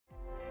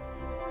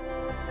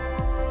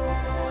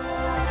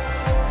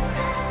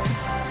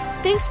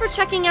Thanks for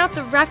checking out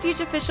the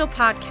Refuge Official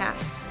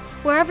podcast.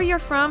 Wherever you're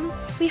from,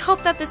 we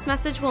hope that this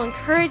message will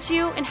encourage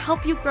you and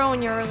help you grow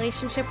in your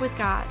relationship with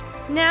God.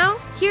 Now,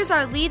 here's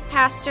our lead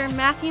pastor,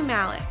 Matthew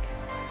Malik.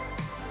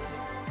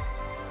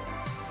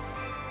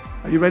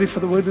 Are you ready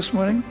for the word this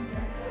morning?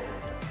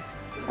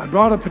 I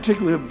brought a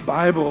particular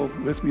Bible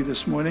with me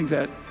this morning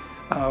that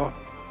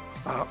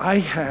I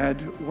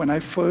had when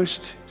I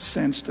first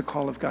sensed the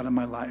call of God in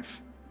my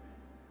life.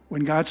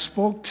 When God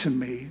spoke to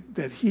me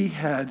that He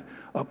had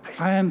a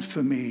plan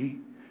for me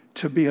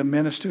to be a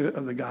minister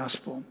of the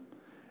gospel.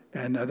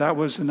 And that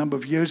was a number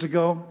of years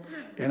ago.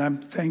 And I'm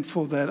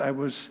thankful that I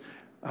was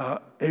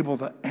able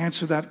to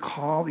answer that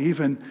call,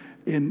 even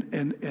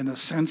in a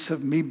sense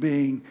of me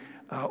being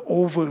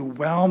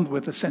overwhelmed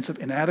with a sense of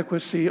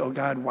inadequacy. Oh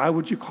God, why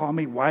would you call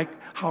me? Why?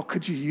 How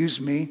could you use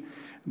me?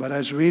 But I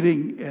was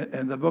reading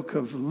in the book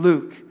of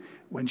Luke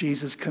when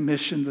Jesus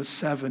commissioned the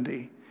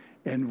 70.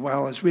 And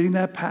while I was reading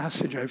that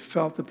passage, I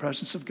felt the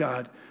presence of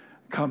God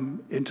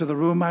come into the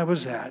room I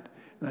was at.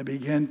 And I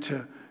began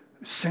to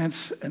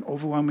sense an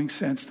overwhelming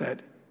sense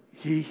that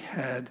He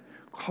had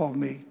called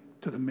me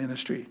to the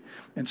ministry.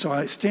 And so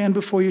I stand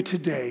before you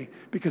today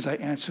because I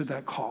answered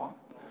that call.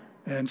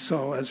 And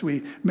so as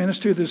we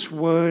minister this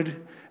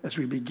word, as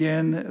we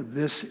begin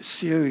this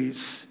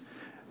series,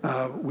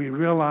 we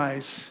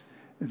realize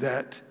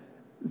that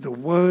the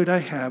word I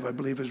have, I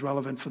believe, is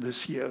relevant for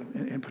this year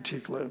in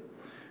particular.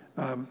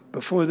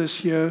 Before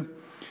this year,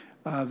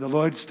 the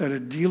Lord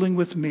started dealing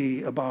with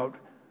me about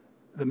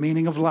the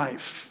meaning of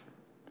life.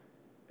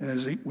 And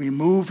as we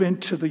move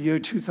into the year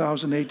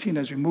 2018,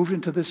 as we moved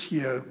into this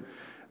year,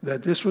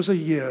 that this was a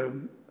year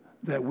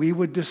that we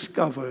would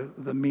discover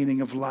the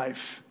meaning of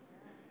life.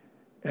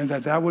 And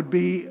that would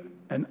be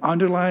an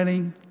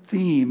underlining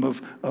theme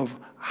of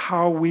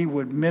how we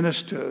would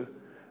minister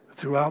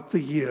throughout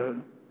the year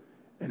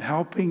in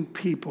helping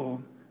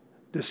people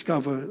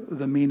discover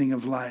the meaning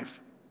of life.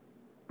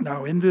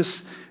 Now, in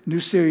this new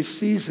series,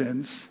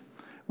 Seasons,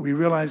 we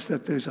realize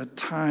that there's a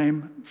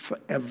time for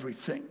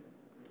everything.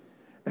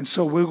 And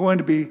so we're going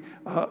to be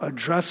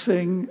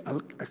addressing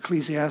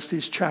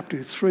Ecclesiastes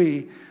chapter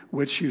 3,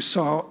 which you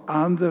saw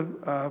on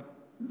the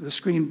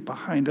screen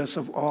behind us,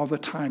 of all the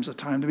times, a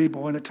time to be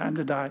born, a time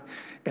to die,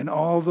 and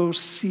all those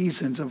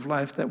seasons of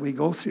life that we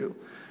go through.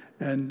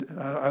 And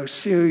our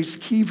series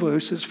key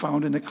verse is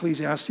found in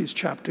Ecclesiastes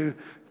chapter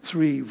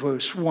 3,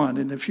 verse 1.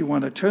 And if you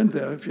want to turn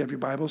there, if you have your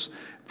Bibles,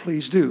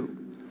 please do.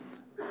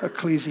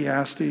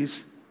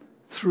 Ecclesiastes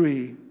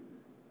 3,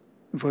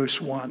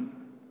 verse 1.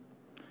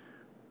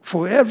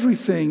 For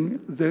everything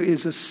there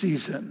is a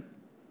season,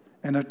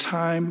 and a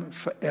time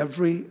for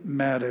every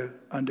matter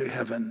under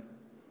heaven.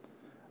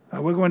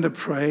 We're going to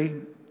pray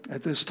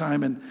at this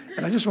time, and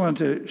I just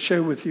wanted to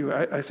share with you,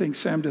 I think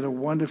Sam did a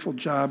wonderful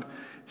job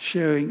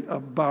sharing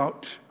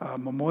about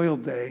Memorial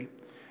Day,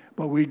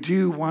 but we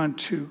do want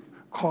to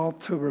call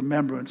to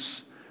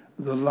remembrance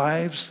the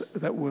lives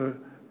that were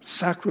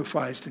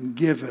sacrificed and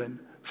given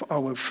for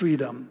our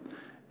freedom.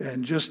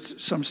 And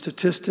just some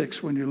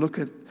statistics, when you look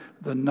at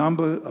the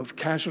number of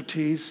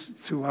casualties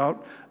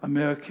throughout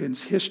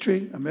Americans' history,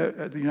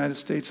 the United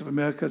States of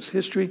America's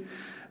history,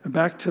 and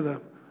back to the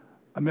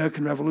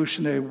American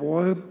Revolutionary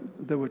War,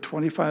 there were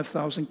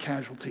 25,000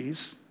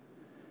 casualties.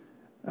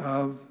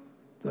 The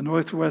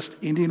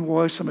Northwest Indian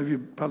War, some of you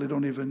probably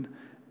don't even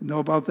know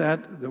about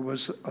that. There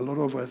was a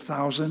little over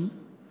 1,000.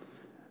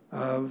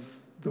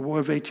 The War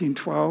of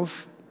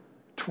 1812,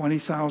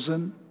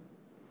 20,000.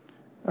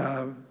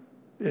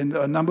 In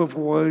a number of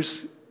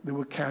wars, there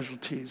were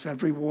casualties.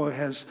 Every war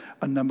has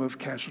a number of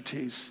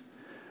casualties.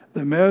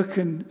 The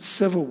American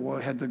Civil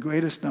War had the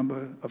greatest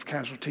number of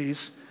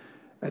casualties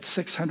at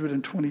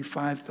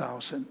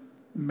 625,000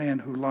 men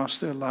who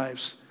lost their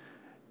lives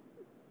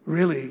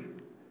really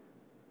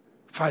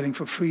fighting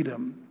for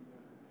freedom.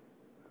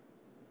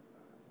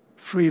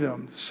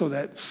 Freedom so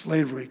that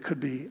slavery could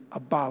be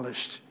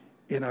abolished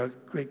in our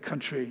great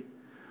country.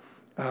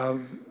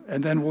 And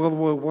then World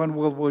War I,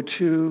 World War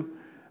II,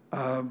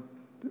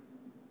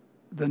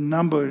 the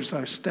numbers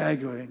are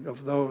staggering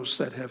of those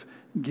that have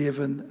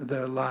given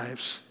their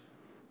lives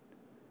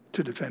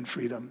to defend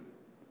freedom.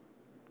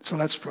 So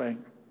let's pray.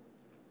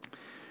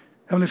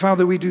 Heavenly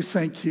Father, we do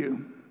thank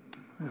you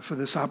for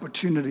this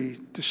opportunity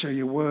to share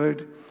your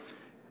word.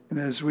 And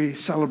as we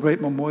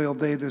celebrate Memorial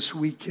Day this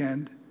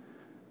weekend,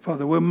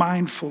 Father, we're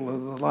mindful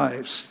of the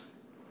lives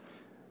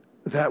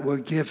that were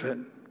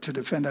given to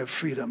defend our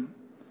freedom,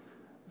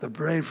 the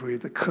bravery,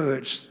 the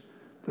courage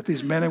that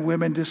these men and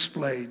women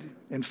displayed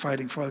in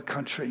fighting for our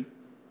country,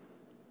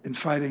 in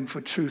fighting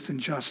for truth and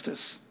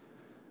justice.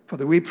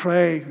 Father, we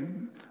pray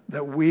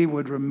that we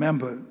would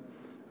remember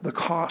the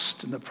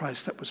cost and the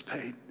price that was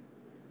paid,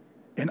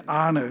 and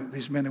honor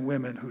these men and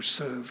women who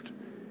served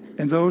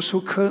and those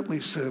who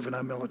currently serve in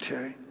our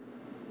military.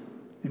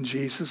 In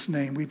Jesus'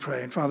 name we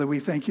pray. And Father, we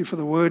thank you for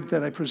the word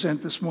that I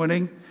present this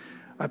morning.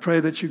 I pray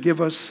that you give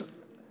us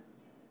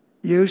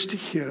ears to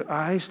hear,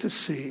 eyes to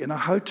see, and a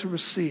heart to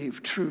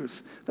receive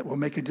truth that will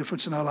make a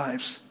difference in our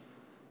lives.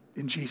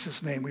 In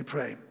Jesus' name we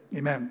pray.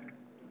 Amen.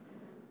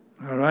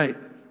 All right.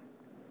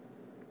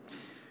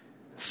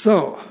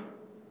 So,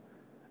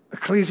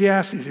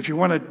 Ecclesiastes, if you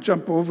want to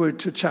jump over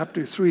to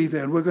chapter 3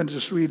 then, we're going to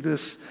just read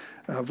this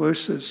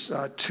verses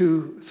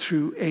 2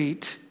 through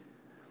 8.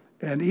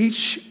 And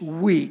each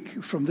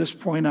week from this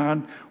point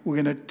on,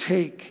 we're going to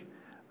take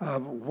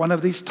one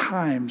of these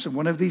times and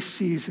one of these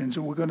seasons,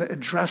 and we're going to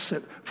address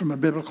it from a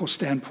biblical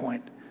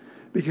standpoint.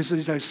 Because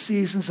these are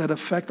seasons that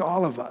affect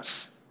all of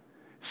us,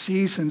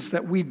 seasons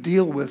that we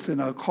deal with in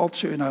our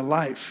culture, in our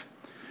life.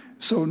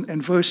 So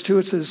in verse 2,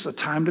 it says, a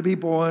time to be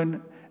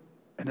born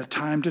and a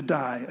time to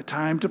die, a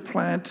time to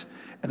plant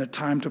and a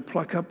time to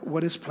pluck up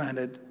what is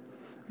planted.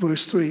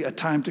 Verse 3, a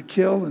time to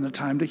kill and a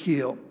time to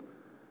heal,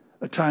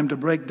 a time to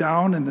break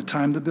down and a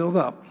time to build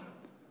up.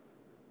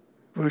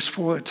 Verse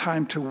 4, a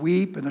time to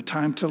weep and a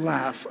time to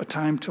laugh, a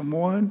time to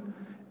mourn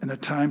and a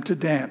time to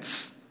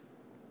dance.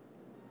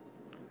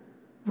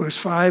 Verse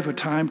 5, a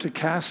time to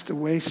cast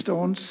away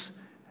stones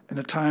and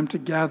a time to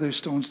gather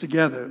stones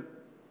together.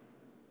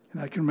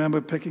 And I can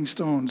remember picking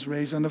stones,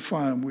 raised on the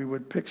farm. We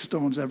would pick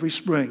stones every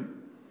spring.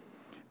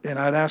 And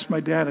I'd ask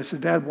my dad, I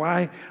said, Dad,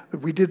 why?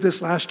 We did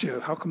this last year.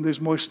 How come there's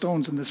more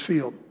stones in this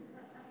field?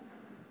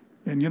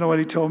 And you know what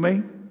he told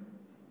me?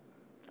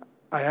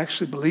 I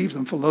actually believed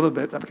him for a little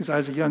bit because I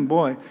was a young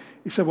boy.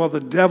 He said, well, the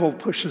devil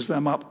pushes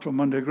them up from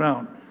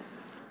underground.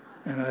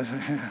 And I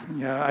said,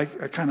 yeah, I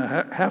kind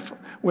of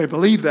halfway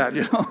believe that,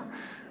 you know.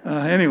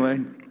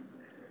 Anyway,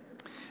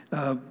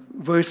 it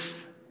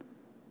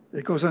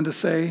goes on to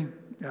say,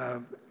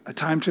 a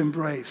time to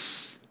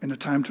embrace and a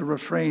time to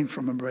refrain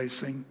from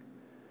embracing.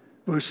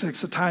 Verse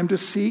 6, a time to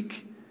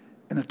seek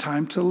and a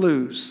time to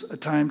lose, a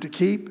time to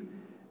keep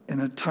and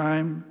a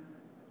time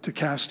to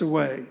cast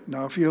away.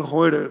 Now, if you're a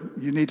hoarder,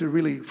 you need to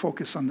really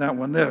focus on that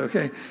one there,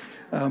 okay?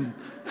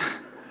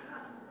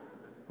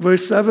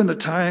 Verse 7, a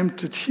time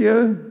to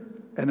tear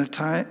and a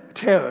time,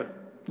 tear,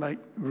 like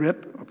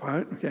rip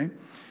apart, okay?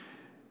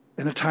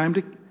 And a time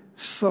to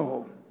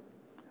sow,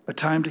 a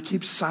time to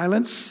keep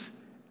silence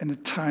and a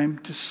time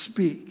to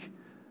speak,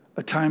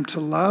 a time to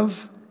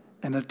love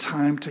and a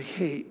time to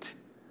hate,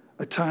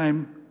 a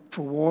time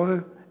for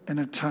war and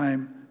a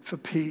time for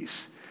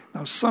peace.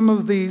 Now, some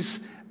of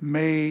these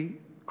may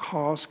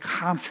cause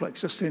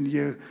conflict just in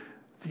your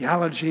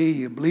theology,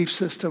 your belief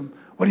system.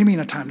 What do you mean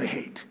a time to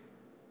hate?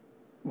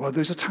 Well,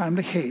 there's a time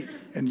to hate,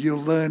 and you'll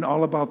learn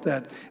all about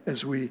that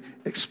as we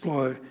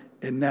explore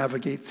and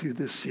navigate through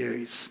this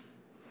series.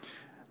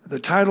 The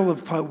title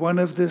of part 1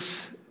 of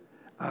this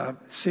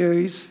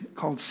series,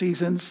 called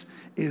Seasons,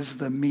 is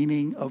The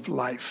Meaning of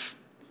Life.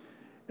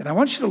 And I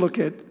want you to look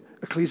at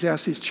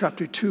Ecclesiastes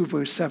chapter 2,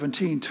 verse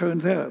 17. Turn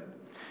there,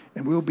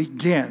 and we'll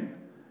begin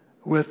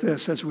with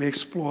this as we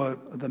explore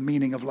the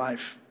meaning of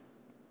life.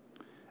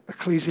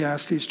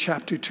 Ecclesiastes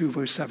chapter 2,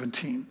 verse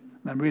 17.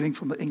 And I'm reading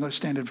from the English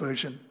Standard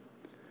Version.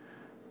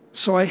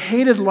 So I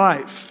hated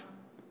life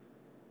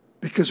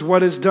because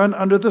what is done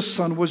under the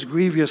sun was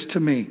grievous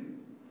to me.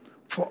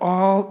 For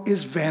all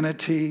is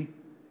vanity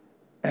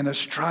and a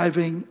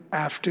striving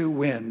after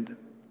wind.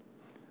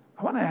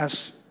 I want to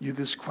ask you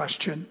this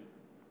question.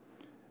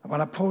 I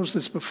want to pose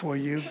this before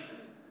you.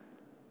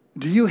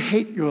 Do you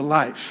hate your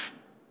life?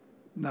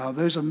 Now,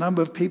 there's a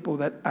number of people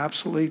that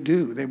absolutely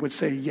do. They would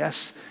say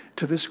yes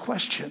to this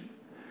question.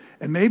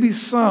 And maybe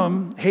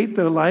some hate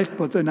their life,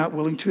 but they're not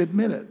willing to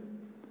admit it.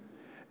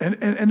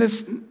 And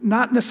it's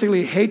not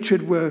necessarily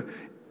hatred where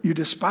you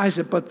despise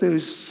it, but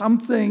there's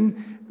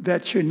something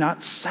that you're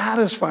not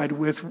satisfied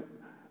with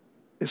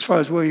as far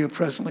as where you're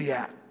presently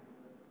at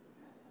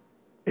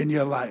in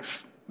your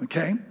life,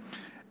 okay?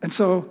 And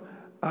so,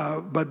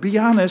 but be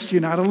honest, you're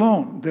not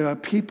alone. There are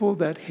people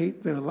that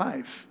hate their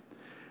life.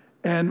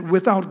 And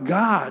without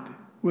God,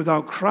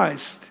 without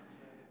Christ,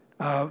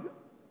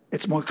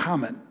 it's more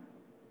common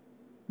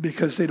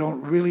because they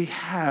don't really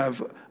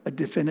have a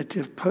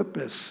definitive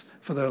purpose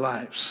for their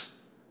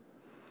lives.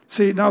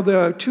 See, now there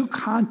are two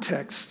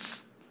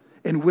contexts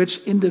in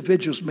which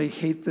individuals may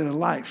hate their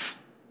life.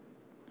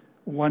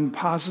 One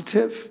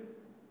positive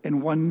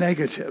and one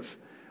negative.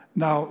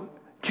 Now,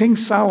 King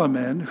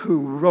Solomon,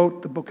 who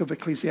wrote the book of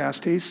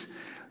Ecclesiastes,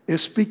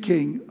 is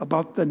speaking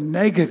about the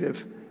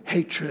negative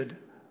hatred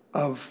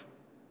of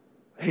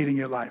hating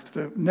your life,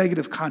 the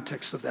negative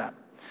context of that.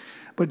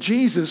 But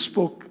Jesus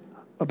spoke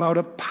about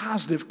a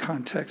positive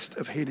context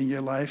of hating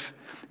your life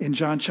in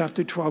John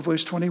chapter 12,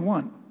 verse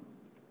 21.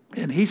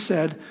 And he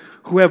said,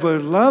 whoever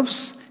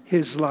loves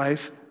his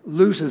life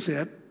loses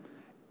it,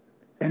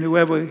 and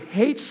whoever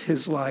hates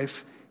his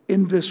life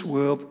in this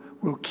world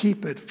will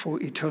keep it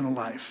for eternal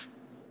life.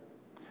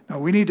 Now,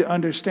 we need to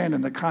understand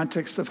in the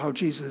context of how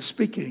Jesus is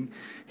speaking,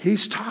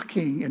 he's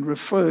talking and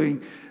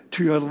referring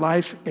to your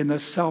life in a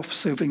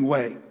self-serving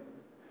way.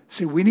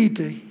 See, we need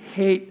to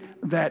hate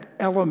that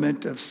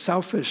element of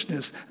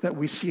selfishness that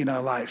we see in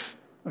our life,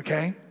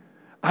 okay?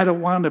 I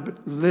don't want to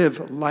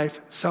live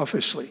life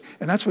selfishly.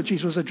 And that's what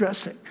Jesus was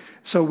addressing.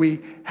 So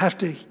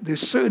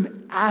there's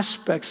certain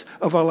aspects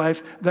of our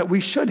life that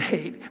we should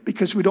hate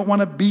because we don't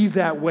want to be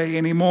that way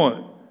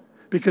anymore.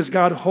 Because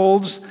God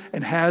holds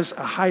and has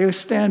a higher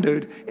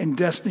standard in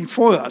destiny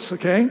for us,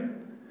 okay?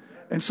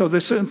 And so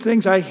there's certain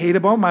things I hate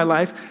about my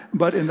life,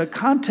 but in the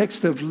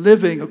context of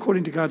living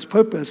according to God's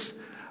purpose,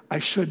 I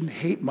shouldn't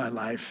hate my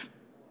life.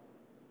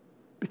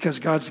 Because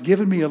God's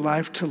given me a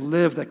life to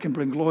live that can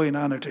bring glory and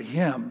honor to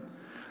Him,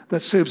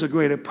 that serves a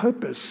greater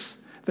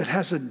purpose, that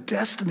has a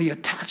destiny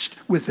attached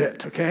with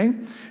it, okay?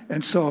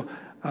 And so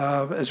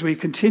as we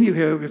continue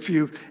here, if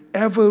you've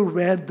ever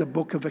read the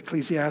book of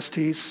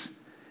Ecclesiastes,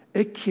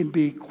 it can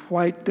be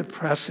quite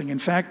depressing. In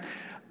fact,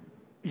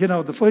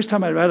 the first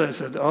time I read it, I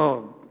said,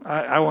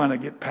 I want to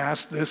get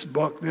past this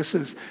book.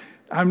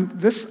 I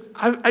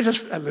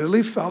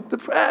literally felt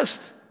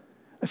depressed.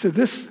 I said,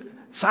 this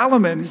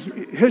Solomon,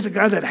 here's a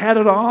guy that had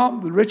it all,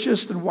 the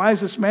richest and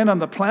wisest man on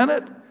the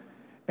planet,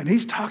 and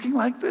he's talking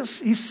like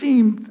this. He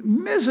seemed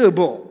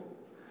miserable.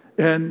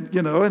 And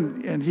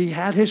he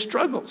had his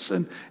struggles.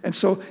 And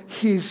so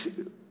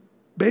he's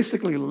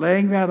basically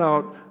laying that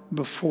out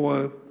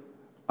before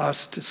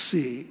us to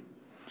see.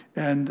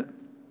 And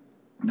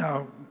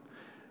now,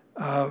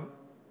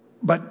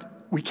 but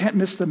we can't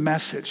miss the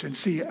message. And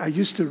see, I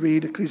used to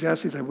read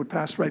Ecclesiastes, I would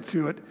pass right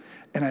through it,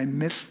 and I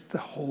missed the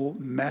whole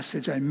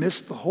message. I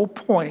missed the whole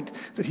point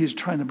that he's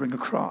trying to bring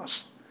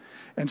across.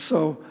 And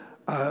so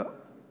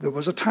there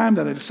was a time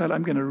that I decided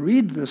I'm going to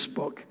read this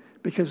book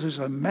because there's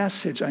a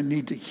message I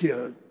need to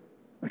hear,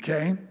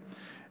 okay?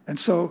 And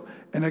so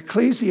in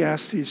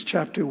Ecclesiastes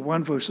chapter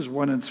 1, verses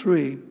 1 and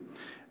 3,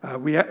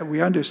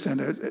 we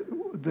understand that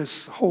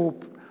this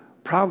whole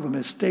problem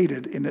is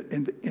stated in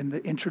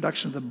the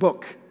introduction of the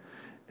book.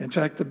 In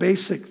fact, the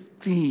basic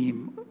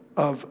theme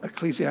of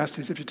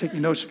Ecclesiastes, if you're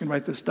taking notes, you can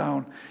write this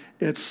down.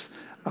 It's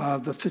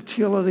the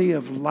futility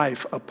of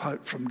life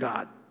apart from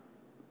God.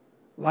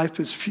 Life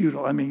is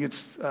futile. I mean,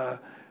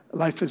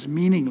 life is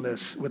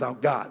meaningless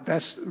without God.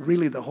 That's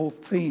really the whole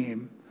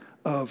theme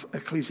of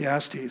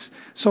Ecclesiastes.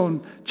 So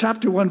in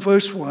chapter 1,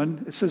 verse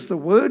 1, it says, the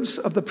words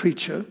of the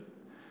preacher,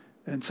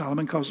 and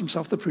Solomon calls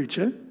himself the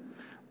preacher,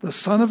 the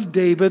son of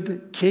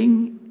David,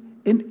 king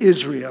in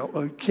Israel,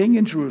 or king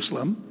in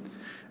Jerusalem.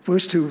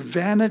 Verse 2,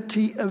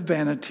 vanity of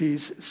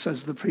vanities,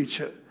 says the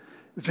preacher.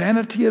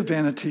 Vanity of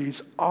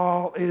vanities,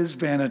 all is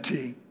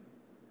vanity.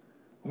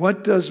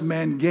 What does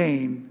man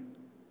gain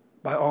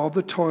by all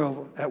the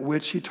toil at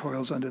which he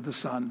toils under the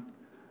sun?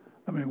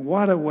 I mean,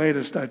 what a way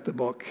to start the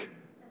book.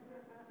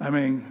 I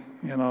mean,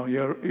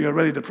 you're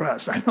already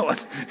depressed. I know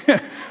it.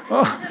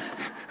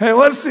 Hey,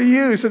 what's the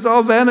use? It's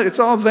all vanity. It's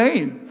all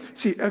vain.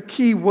 See, a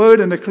key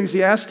word in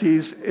Ecclesiastes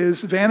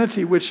is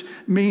vanity, which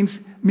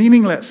means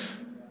meaningless.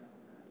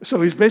 So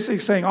he's basically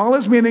saying all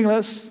is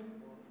meaningless.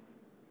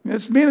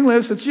 It's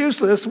meaningless. It's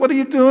useless. What are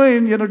you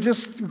doing?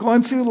 Just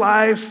going through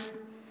life.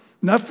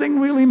 Nothing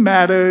really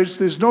matters.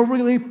 There's no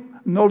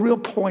real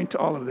point to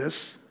all of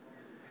this.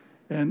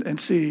 And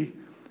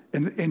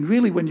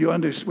really when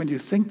you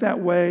think that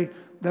way,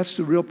 that's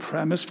the real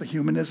premise for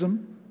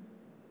humanism.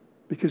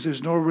 Because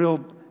there's no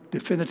real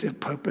definitive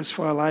purpose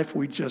for our life.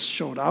 We just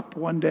showed up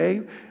one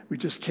day. We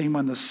just came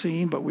on the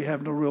scene, but we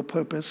have no real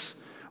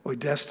purpose or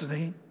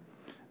destiny.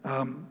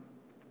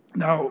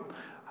 Now,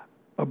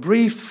 a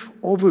brief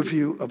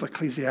overview of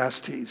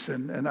Ecclesiastes,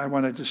 and I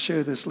wanted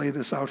to lay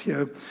this out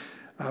here.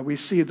 We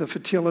see the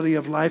futility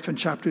of life in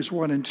chapters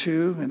 1 and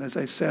 2, and as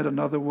I said,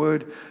 another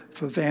word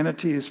for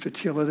vanity is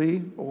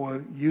futility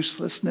or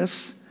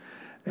uselessness.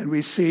 And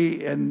we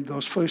see in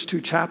those first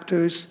 2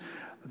 chapters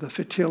the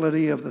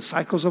futility of the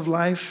cycles of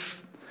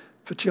life,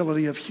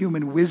 futility of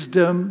human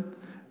wisdom,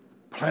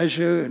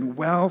 pleasure and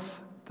wealth,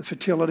 the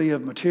futility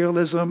of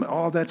materialism,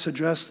 all that's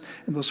addressed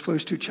in those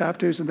first 2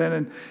 chapters. And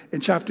then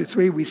in chapter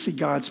 3, we see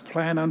God's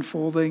plan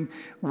unfolding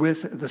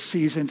with the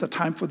seasons, a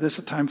time for this,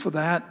 a time for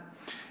that.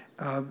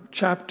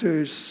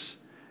 Chapters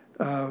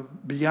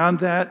beyond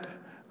that,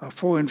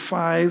 4 and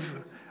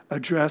 5,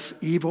 address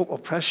evil,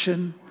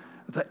 oppression,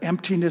 the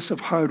emptiness of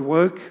hard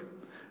work,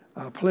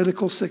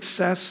 political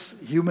success,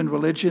 human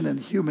religion, and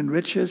human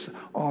riches.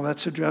 All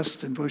that's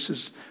addressed in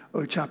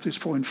chapters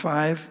 4 and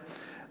 5.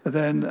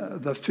 Then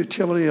the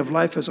futility of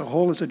life as a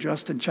whole is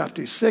addressed in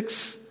chapter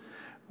 6,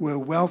 where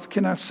wealth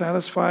cannot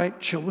satisfy,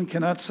 children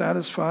cannot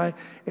satisfy,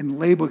 and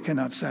labor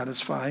cannot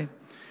satisfy.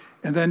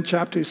 And then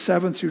chapters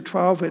 7 through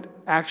 12, it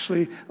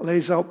actually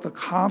lays out the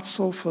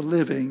counsel for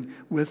living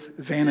with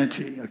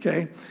vanity,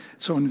 okay?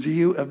 So in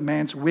view of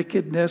man's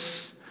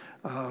wickedness,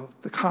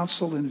 the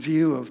counsel in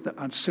view of the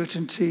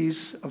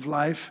uncertainties of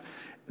life,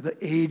 the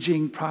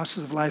aging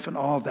process of life, and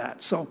all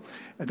that. So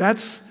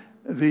that's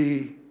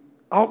the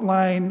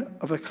outline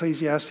of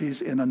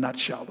Ecclesiastes in a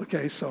nutshell,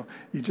 okay? So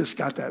you just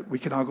got that. We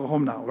can all go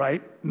home now,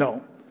 right?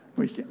 No,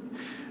 we can't.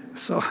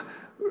 So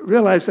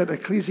realize that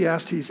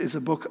Ecclesiastes is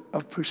a book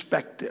of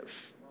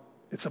perspective.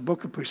 It's a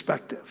book of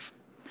perspective.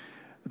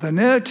 The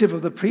narrative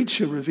of the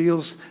preacher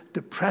reveals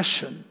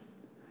depression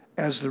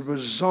as the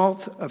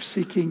result of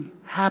seeking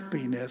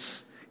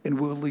happiness in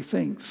worldly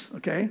things,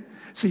 okay?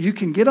 So you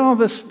can get all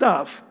this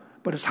stuff,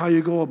 but it's how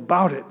you go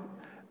about it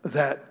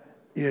that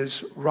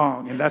is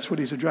wrong, and that's what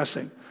he's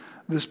addressing.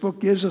 This book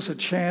gives us a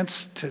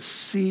chance to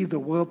see the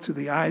world through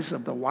the eyes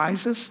of the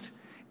wisest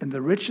and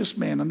the richest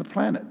man on the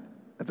planet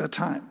at that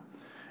time.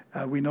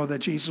 We know that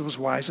Jesus was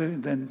wiser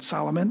than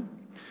Solomon,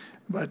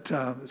 but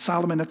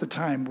Solomon at the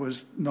time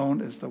was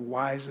known as the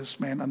wisest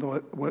man on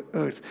the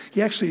earth.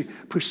 He actually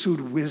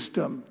pursued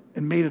wisdom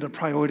and made it a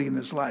priority in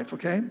his life,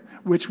 okay?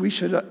 Which we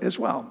should as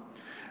well.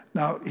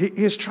 Now, he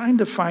is trying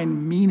to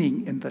find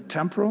meaning in the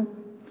temporal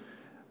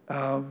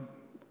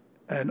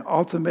and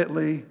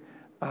ultimately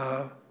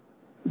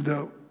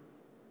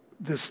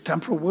this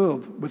temporal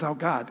world without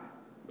God,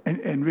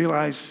 and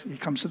realize he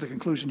comes to the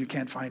conclusion you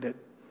can't find it.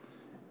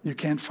 You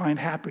can't find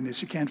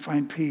happiness. You can't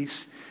find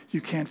peace.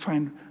 You can't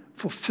find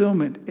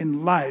fulfillment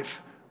in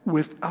life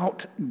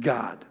without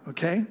God,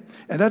 okay?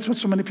 And that's what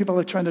so many people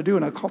are trying to do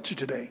in our culture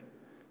today.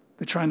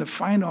 They're trying to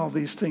find all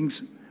these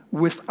things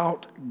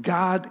without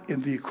God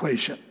in the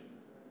equation.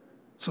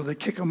 So they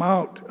kick him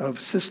out of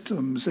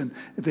systems and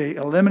they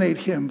eliminate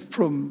him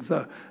from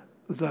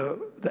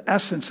the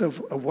essence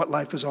of what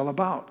life is all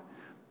about.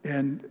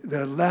 And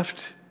they're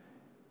left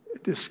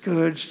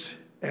discouraged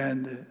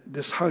and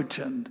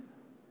disheartened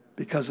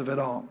because of it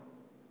all.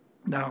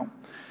 Now,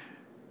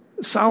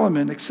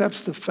 Solomon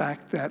accepts the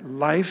fact that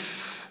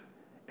life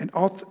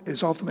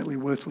is ultimately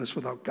worthless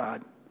without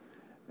God.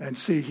 And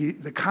see,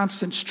 the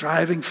constant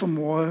striving for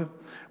more,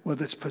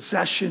 whether it's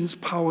possessions,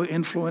 power,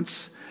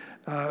 influence,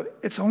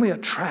 it's only a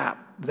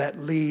trap that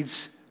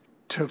leads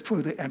to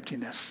further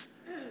emptiness.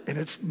 And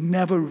it's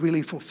never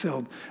really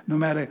fulfilled. No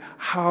matter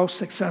how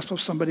successful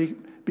somebody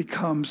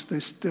becomes, they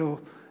still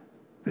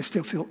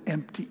feel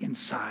empty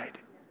inside.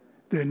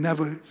 They're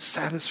never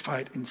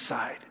satisfied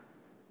inside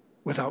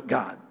without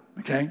God,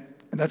 okay?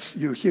 And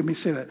you hear me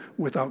say that,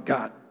 without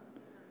God.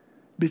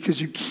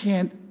 Because you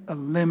can't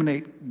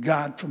eliminate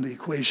God from the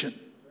equation,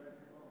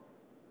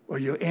 or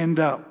you end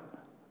up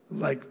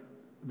like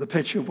the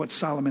picture of what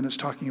Solomon is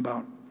talking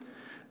about.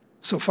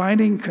 So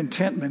finding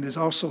contentment is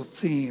also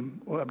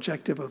theme or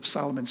objective of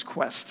Solomon's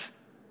quest.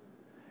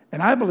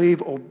 And I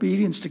believe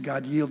obedience to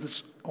God yields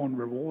its own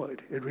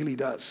reward. It really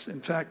does. In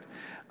fact,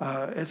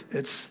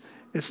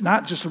 it's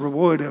not just a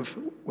reward of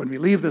when we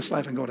leave this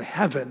life and go to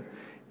heaven.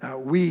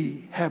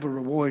 We have a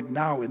reward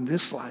now in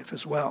this life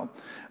as well.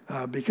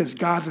 Because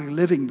godly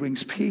living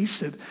brings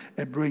peace,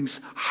 it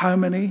brings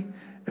harmony,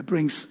 it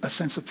brings a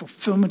sense of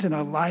fulfillment in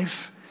our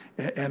life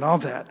and all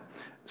that.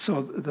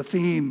 So the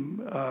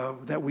theme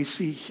that we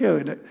see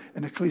here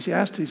in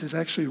Ecclesiastes is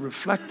actually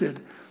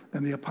reflected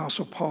in the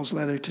Apostle Paul's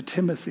letter to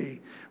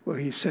Timothy, where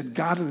he said,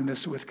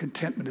 godliness with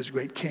contentment is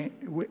great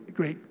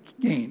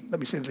gain. Let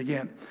me say that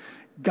again.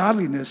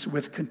 Godliness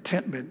with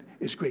contentment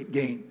is great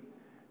gain.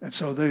 And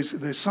so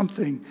there's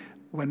something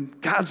when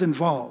God's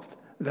involved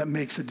that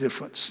makes a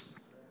difference.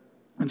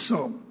 And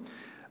so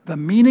the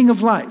meaning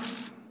of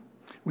life,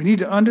 we need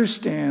to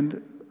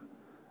understand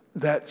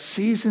that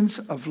seasons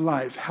of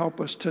life help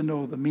us to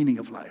know the meaning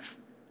of life.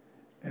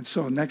 And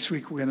so next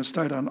week we're going to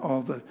start on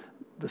all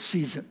the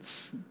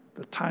seasons,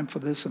 the time for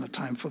this and a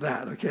time for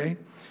that, okay?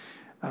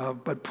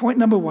 But point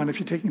number one, if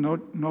you're taking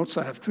notes,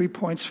 I have 3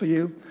 points for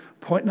you.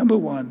 Point number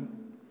one,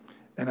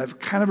 and I've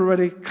kind of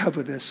already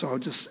covered this, so I'll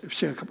just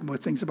share a couple more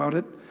things about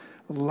it.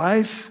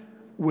 Life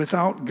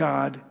without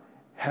God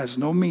has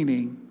no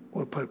meaning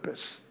or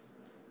purpose.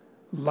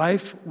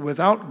 Life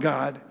without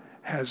God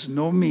has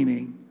no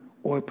meaning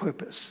or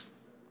purpose.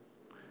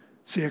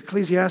 See,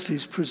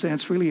 Ecclesiastes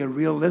presents really a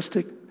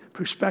realistic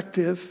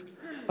perspective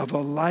of a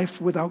life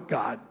without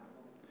God.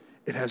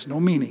 It has no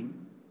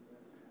meaning.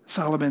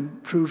 Solomon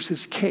proves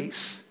his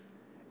case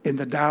in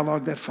the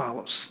dialogue that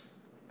follows.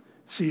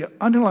 See,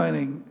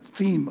 underlining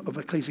theme of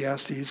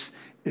Ecclesiastes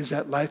is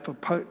that life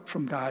apart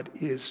from God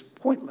is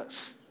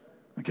pointless,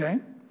 okay?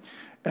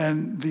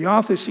 And the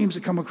author seems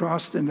to come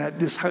across in that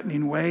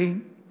disheartening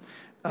way,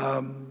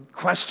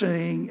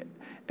 questioning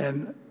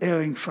and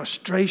airing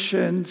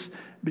frustrations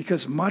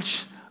because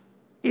much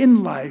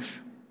in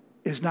life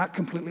is not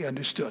completely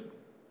understood.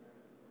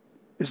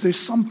 Is there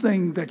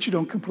something that you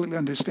don't completely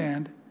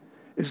understand?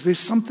 Is there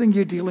something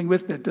you're dealing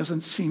with that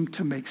doesn't seem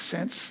to make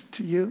sense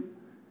to you?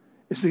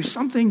 Is there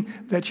something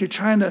that you're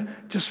trying to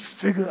just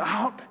figure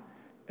out?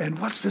 And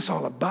what's this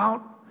all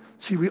about?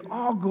 See, we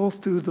all go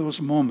through those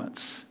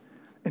moments.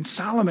 And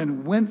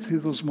Solomon went through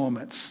those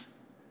moments,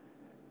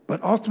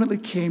 but ultimately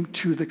came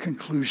to the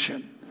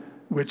conclusion,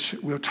 which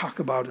we'll talk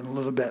about in a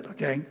little bit,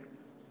 okay?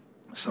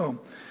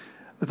 So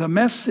the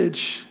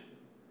message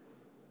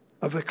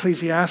of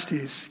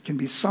Ecclesiastes can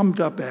be summed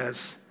up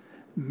as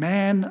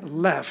man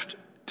left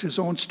to his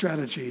own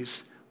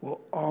strategies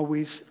will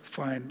always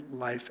find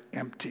life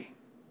empty.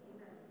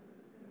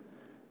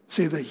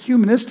 See, the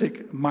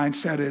humanistic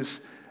mindset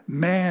is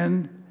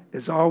man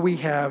is all we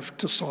have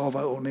to solve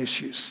our own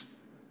issues.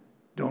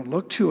 Don't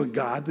look to a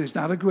God. There's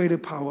not a greater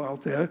power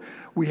out there.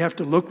 We have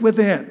to look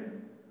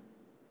within.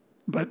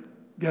 But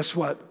guess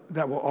what?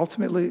 That will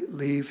ultimately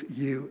leave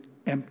you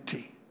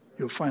empty.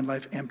 You'll find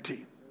life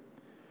empty.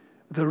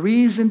 The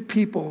reason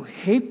people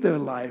hate their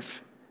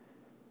life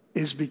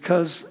is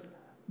because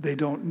they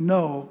don't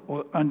know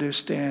or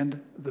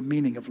understand the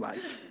meaning of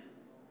life.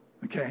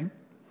 Okay?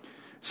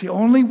 See,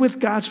 only with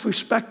God's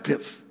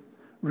perspective,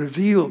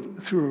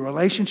 revealed through a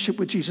relationship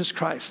with Jesus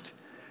Christ,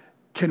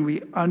 can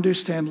we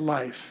understand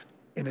life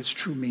in its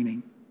true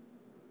meaning.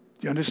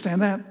 Do you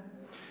understand that?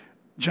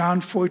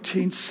 John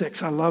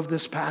 14:6. I love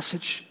this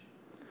passage.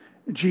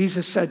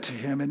 Jesus said to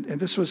him, and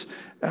this was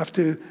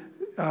after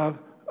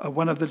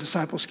one of the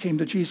disciples came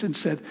to Jesus and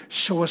said,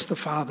 "Show us the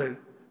Father,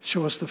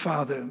 show us the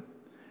Father."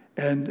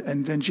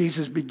 And then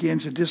Jesus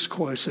begins a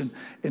discourse. And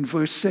in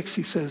verse 6,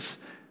 he says,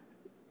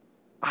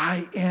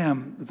 "I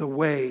am the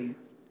way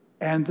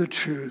and the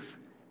truth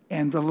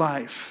and the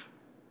life.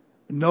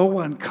 No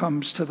one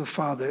comes to the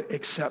Father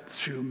except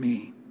through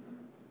me."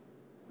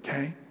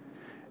 Okay?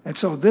 And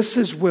so this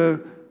is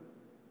where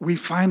we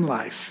find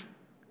life,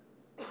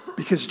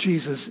 because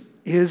Jesus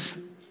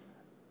is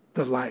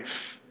the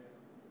life.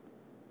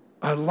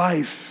 Our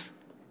life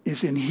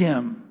is in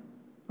him.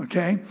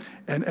 Okay?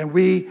 And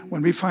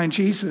when we find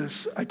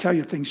Jesus, I tell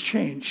you, things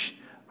change.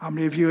 How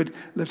many of you would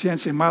lift your hand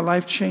and say, "My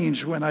life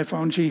changed when I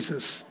found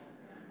Jesus"?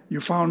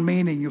 You found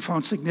meaning, you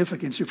found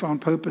significance, you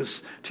found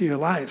purpose to your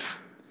life.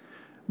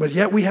 But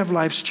yet we have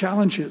life's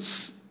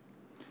challenges.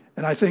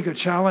 And I think a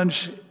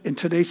challenge in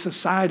today's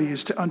society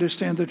is to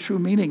understand the true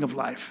meaning of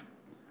life,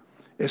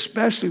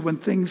 especially when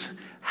things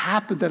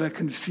happen that are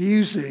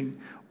confusing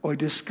or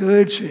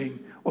discouraging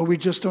or we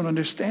just don't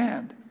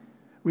understand.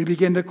 We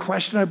begin to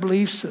question our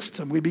belief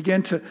system. We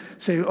begin to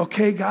say,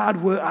 "Okay, God,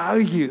 where are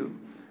you?"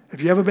 Have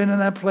you ever been in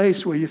that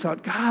place where you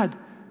thought, "God,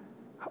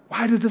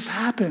 why did this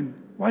happen?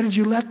 Why did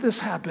you let this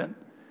happen?"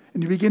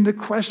 And you begin to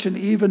question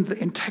even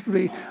the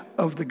integrity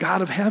of the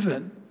God of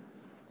heaven,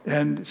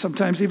 and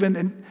sometimes even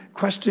in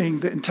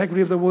questioning the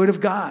integrity of the Word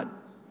of God.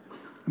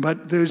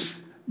 But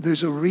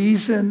there's a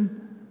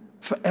reason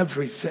for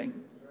everything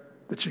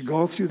that you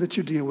go through, that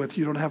you deal with.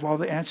 You don't have all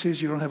the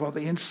answers. You don't have all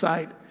the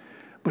insight.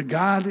 But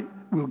God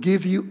will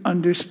give you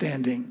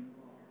understanding.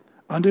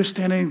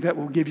 Understanding that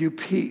will give you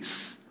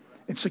peace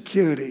and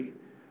security.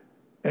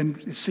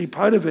 And you see,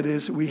 part of it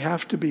is we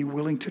have to be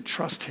willing to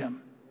trust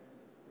him,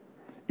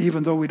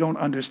 even though we don't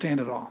understand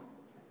it all.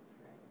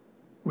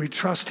 We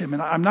trust him.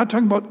 And I'm not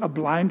talking about a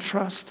blind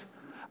trust.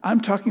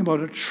 I'm talking about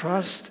a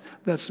trust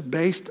that's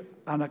based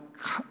on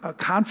a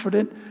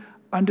confident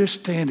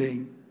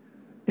understanding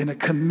in a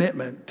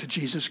commitment to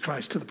Jesus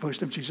Christ, to the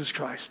person of Jesus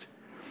Christ,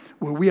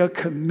 where we are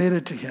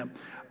committed to him.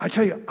 I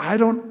tell you, I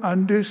don't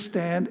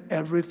understand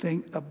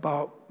everything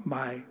about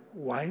my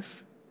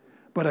wife,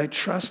 but I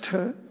trust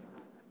her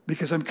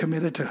because I'm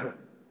committed to her.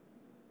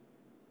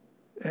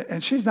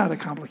 And she's not a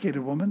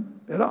complicated woman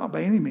at all,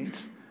 by any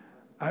means.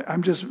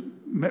 I'm just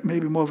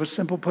maybe more of a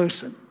simple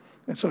person.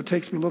 And so it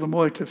takes me a little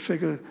more to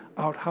figure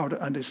out how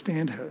to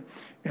understand her.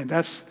 And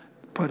that's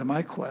part of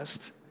my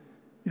quest.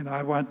 You know,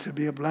 I want to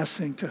be a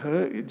blessing to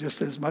her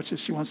just as much as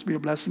she wants to be a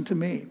blessing to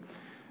me.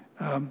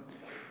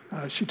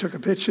 She took a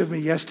picture of me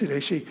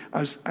yesterday.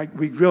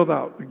 We grilled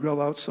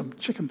out some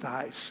chicken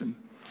thighs.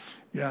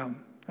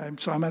 And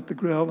so I'm at the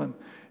grill, and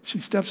she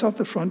steps out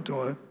the front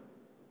door,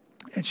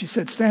 and she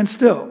said, "Stand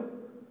still."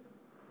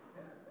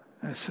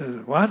 I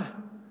said, "What?"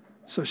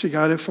 So she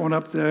got her phone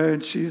up there,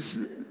 and she's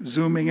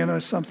zooming in or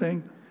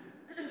something.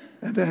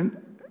 And then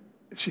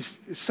she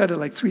said it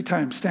like 3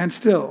 times, "Stand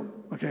still."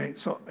 Okay,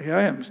 so here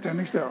I am,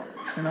 standing still.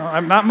 You know,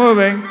 I'm not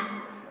moving.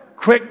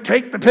 Quick,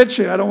 take the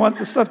picture. I don't want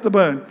the stuff to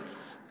burn.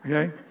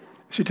 Okay?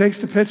 She takes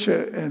the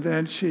picture, and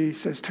then she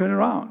says, "Turn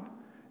around."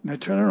 And I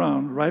turn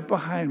around. Right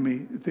behind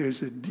me,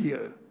 there's a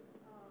deer.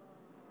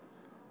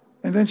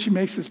 And then she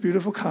makes this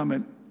beautiful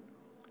comment,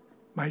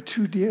 "My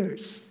 2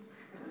 deers."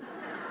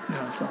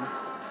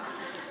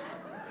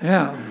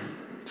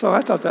 So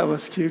I thought that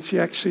was cute. She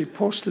actually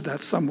posted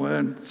that somewhere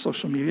on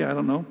social media. I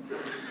don't know.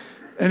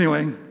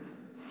 Anyway,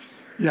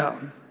 yeah.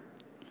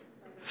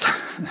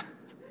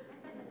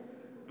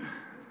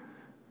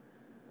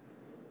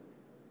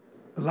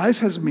 Life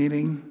has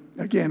meaning.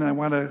 Again, I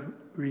want to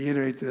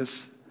reiterate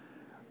this,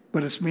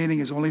 but its meaning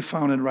is only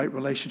found in right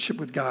relationship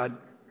with God.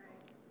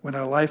 When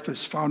our life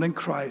is found in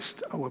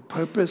Christ, our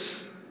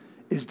purpose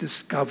is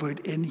discovered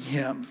in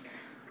him.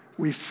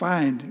 We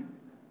find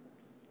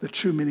the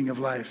true meaning of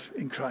life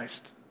in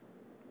Christ.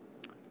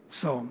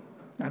 So,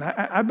 and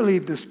I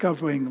believe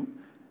discovering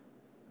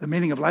the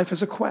meaning of life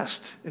is a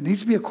quest. It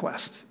needs to be a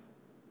quest.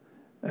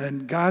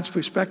 And God's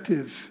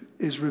perspective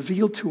is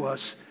revealed to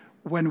us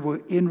when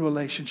we're in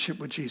relationship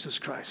with Jesus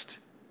Christ.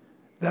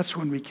 That's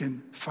when we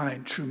can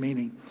find true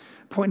meaning.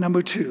 Point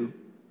number 2,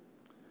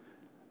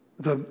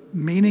 the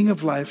meaning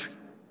of life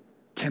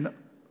can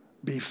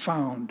be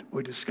found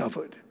or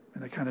discovered.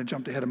 And I kind of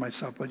jumped ahead of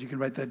myself, but you can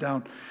write that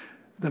down.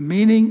 The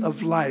meaning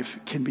of life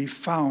can be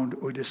found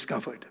or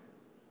discovered.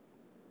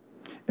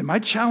 And my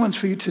challenge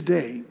for you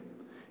today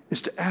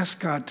is to ask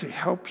God to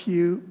help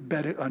you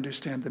better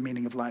understand the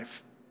meaning of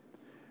life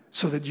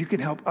so that you can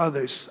help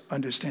others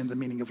understand the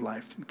meaning of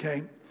life,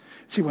 okay?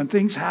 See, when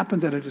things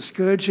happen that are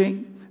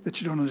discouraging, that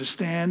you don't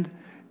understand,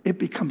 it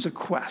becomes a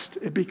quest.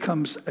 It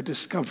becomes a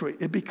discovery.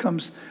 It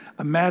becomes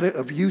a matter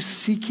of you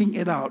seeking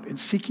it out and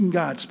seeking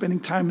God, spending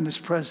time in his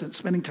presence,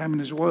 spending time in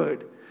his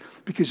word,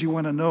 because you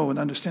want to know and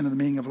understand the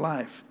meaning of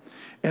life.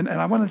 And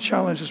I want to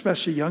challenge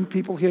especially young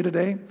people here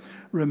today.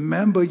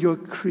 Remember your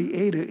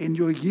Creator in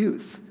your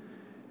youth.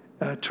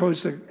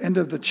 towards the end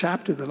of the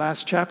chapter, the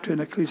last chapter in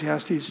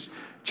Ecclesiastes,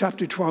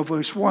 chapter 12,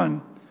 verse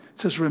 1,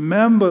 it says,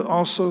 remember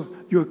also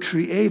your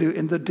Creator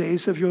in the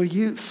days of your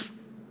youth,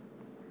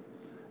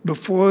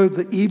 before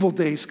the evil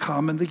days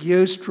come and the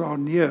years draw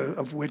near,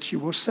 of which you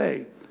will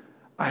say,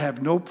 I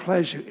have no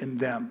pleasure in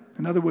them.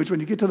 In other words, when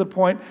you get to the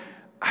point,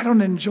 I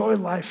don't enjoy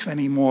life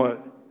anymore.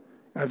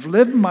 I've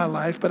lived my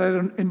life, but I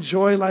don't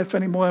enjoy life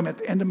anymore. I'm at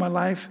the end of my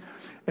life.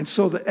 And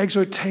so the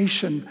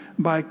exhortation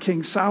by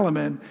King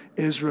Solomon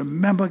is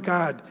remember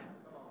God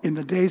in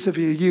the days of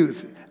your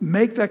youth.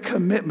 Make that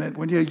commitment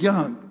when you're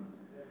young.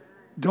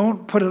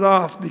 Don't put it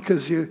off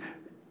because you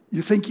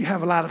think you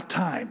have a lot of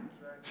time.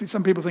 See,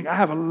 some people think, I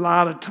have a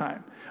lot of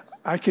time.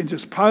 I can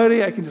just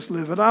party, I can just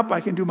live it up,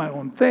 I can do my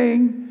own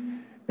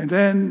thing. And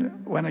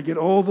then when I get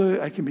older,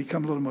 I can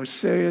become a little more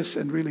serious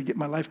and really get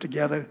my life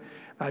together.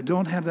 I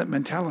don't have that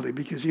mentality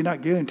because you're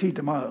not guaranteed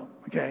tomorrow,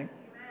 okay?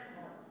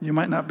 You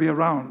might not be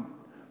around.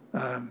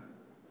 All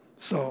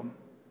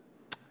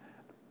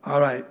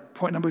right,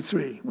 point number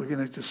 3. We're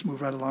going to just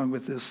move right along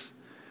with this.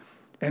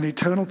 An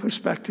eternal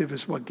perspective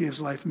is what gives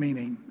life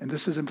meaning, and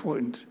this is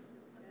important.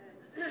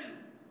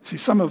 See,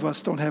 some of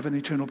us don't have an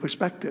eternal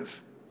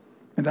perspective,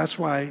 and that's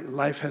why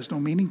life has no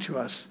meaning to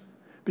us,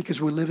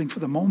 because we're living for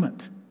the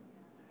moment.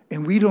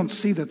 And we don't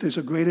see that there's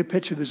a greater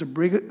picture, there's a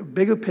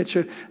bigger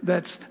picture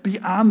that's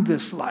beyond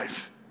this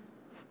life,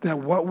 that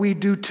what we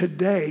do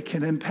today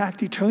can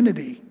impact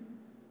eternity.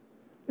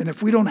 And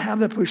if we don't have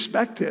that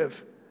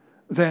perspective,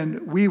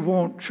 then we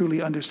won't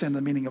truly understand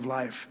the meaning of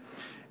life.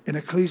 In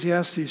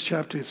Ecclesiastes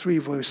chapter 3,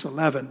 verse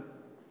 11,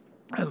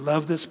 I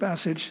love this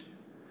passage.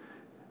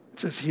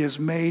 It says, he has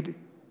made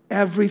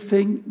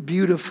everything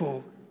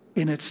beautiful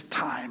in its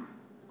time.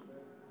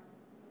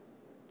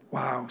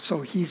 Wow,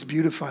 so he's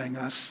beautifying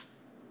us.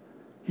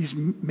 He's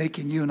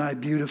making you and I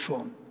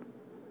beautiful.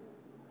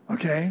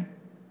 Okay?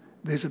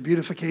 There's a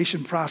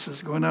beautification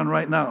process going on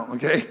right now,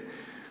 okay?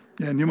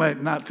 And you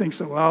might not think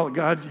so, well,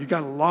 God, you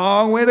got a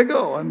long way to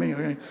go. I mean,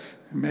 okay,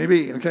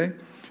 maybe, okay?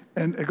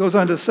 And it goes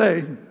on to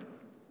say,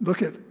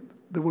 look at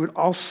the word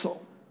also,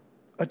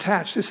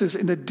 attached. This is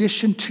in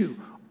addition to,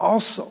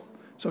 also.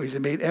 So he's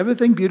made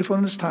everything beautiful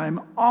in his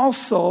time.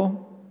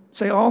 Also,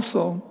 say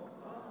also,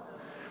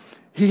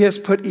 he has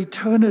put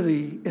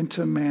eternity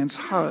into man's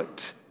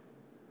heart,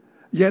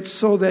 yet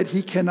so that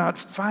he cannot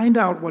find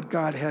out what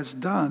God has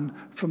done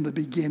from the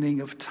beginning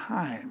of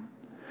time.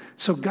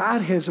 So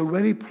God has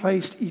already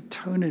placed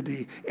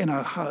eternity in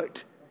our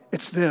heart.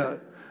 It's there.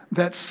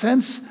 That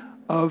sense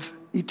of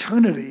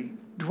eternity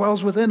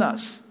dwells within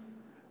us.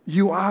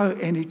 You are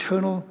an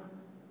eternal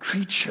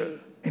creature,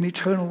 an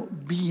eternal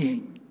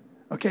being.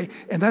 Okay?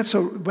 And that's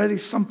already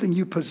something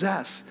you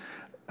possess.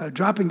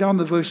 Dropping down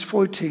to verse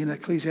 14,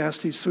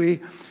 Ecclesiastes 3,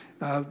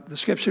 the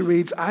scripture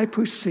reads, I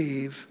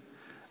perceive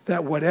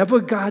that whatever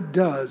God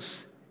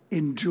does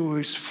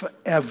endures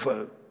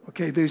forever.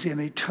 Okay, there's an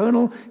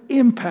eternal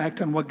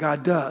impact on what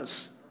God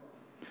does.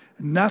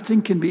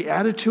 Nothing can be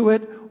added to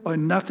it or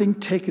nothing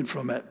taken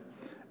from it.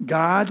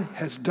 God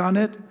has done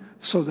it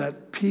so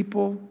that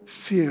people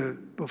fear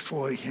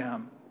before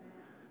him.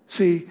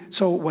 See,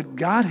 so what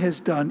God has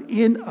done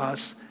in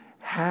us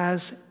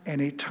has an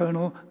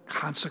eternal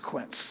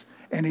consequence,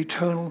 an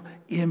eternal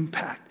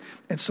impact.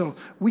 And so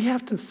we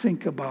have to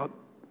think about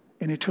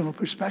an eternal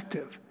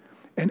perspective.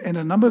 And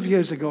a number of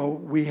years ago,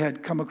 we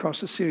had come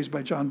across a series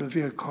by John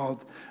Bevere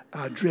called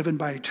Driven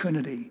by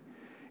Eternity.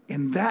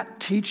 And that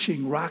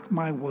teaching rocked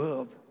my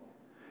world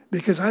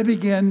because I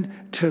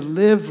began to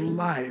live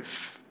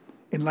life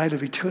in light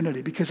of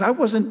eternity because I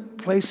wasn't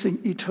placing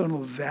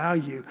eternal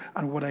value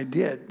on what I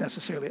did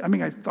necessarily. I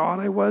mean, I thought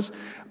I was,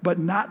 but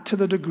not to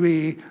the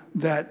degree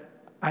that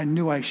I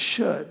knew I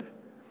should.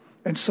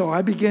 And so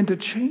I began to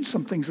change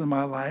some things in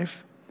my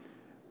life,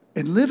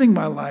 in living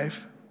my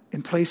life,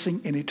 in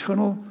placing an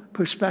eternal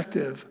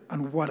perspective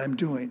on what I'm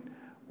doing.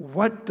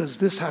 What does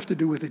this have to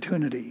do with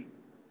eternity?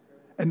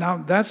 And now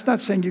that's not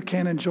saying you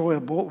can't enjoy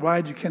a boat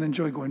ride, you can't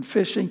enjoy going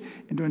fishing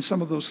and doing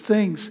some of those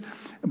things,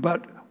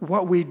 but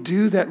what we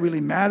do that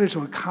really matters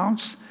or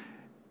counts,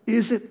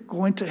 is it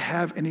going to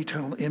have an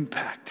eternal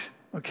impact?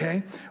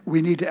 Okay?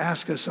 We need to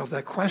ask ourselves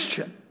that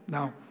question.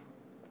 Now,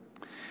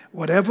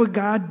 whatever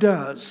God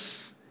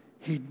does,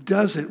 he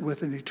does it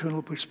with an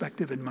eternal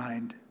perspective in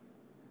mind.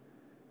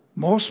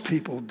 Most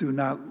people do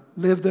not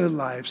live their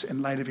lives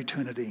in light of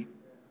eternity,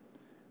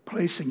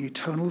 placing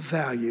eternal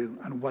value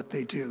on what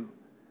they do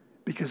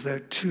because they're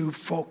too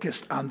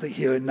focused on the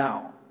here and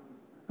now.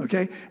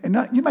 Okay? And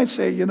now, you might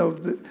say,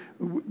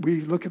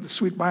 we look at the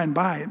sweet by and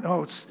by, and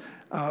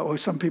or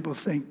some people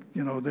think,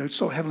 they're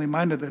so heavenly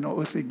minded, they're no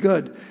earthly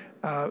good.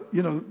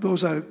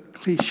 Those are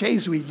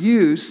cliches we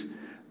use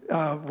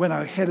when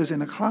our head is in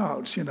the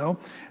clouds,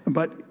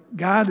 But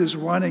God is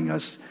wanting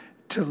us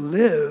to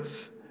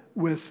live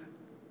with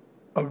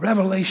a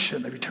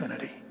revelation of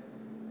eternity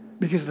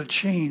because it'll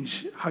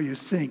change how you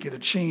think. It'll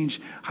change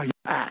how you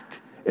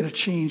act. It'll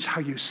change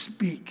how you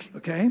speak,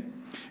 okay?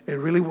 It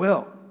really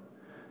will.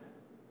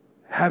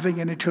 Having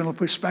an eternal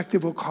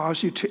perspective will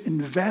cause you to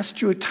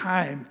invest your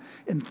time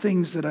in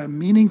things that are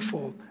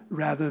meaningful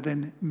rather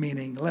than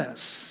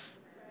meaningless.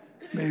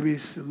 Maybe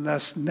it's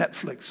less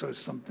Netflix or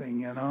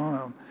something,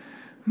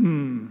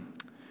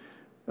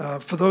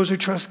 For those who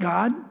trust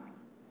God,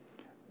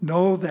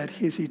 know that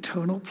his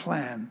eternal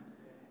plan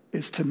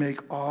is to make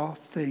all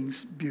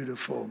things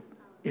beautiful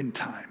in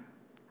time.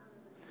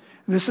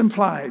 This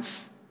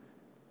implies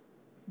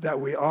that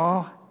we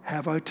all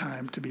have our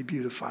time to be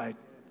beautified,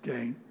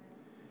 okay?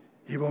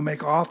 He will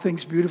make all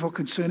things beautiful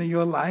concerning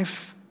your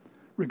life,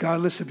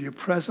 regardless of your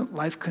present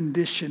life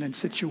condition and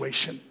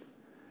situation,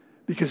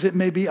 because it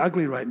may be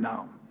ugly right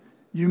now.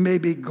 You may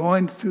be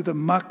going through the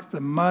muck,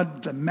 the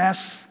mud, the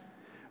mess,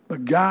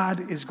 but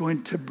God is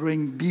going to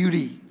bring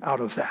beauty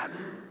out of that.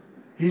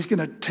 He's going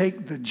to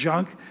take the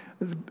junk.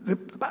 The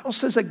Bible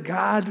says that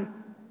God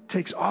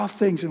takes all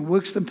things and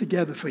works them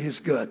together for his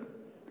good.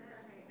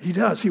 He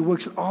does. He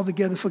works it all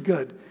together for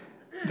good.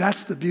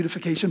 That's the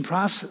beautification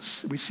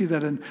process. We see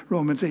that in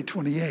Romans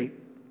 8:28.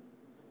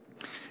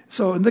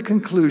 So in the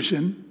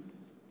conclusion,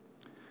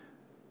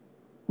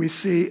 we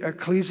see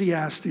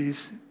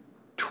Ecclesiastes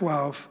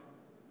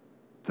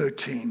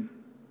 12:13.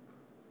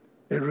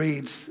 It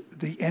reads,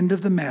 "The end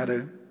of the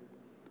matter,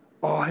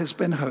 all has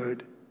been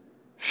heard.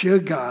 Fear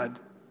God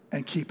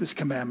and keep his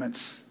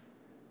commandments.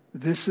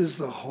 This is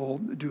the whole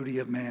duty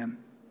of man."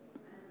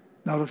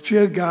 Now, to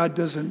fear God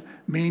doesn't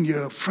mean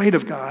you're afraid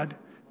of God.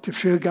 To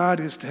fear God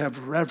is to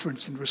have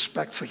reverence and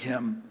respect for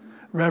him,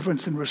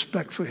 reverence and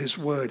respect for his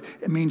word.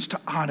 It means to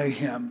honor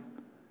him.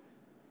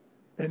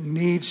 It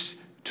needs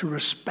to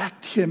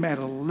respect him at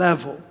a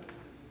level,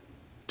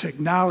 to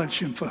acknowledge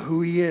him for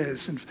who he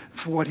is and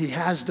for what he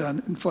has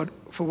done and for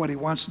what he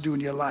wants to do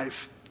in your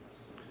life.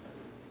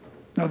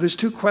 Now, there's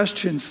two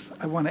questions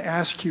I want to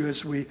ask you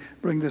as we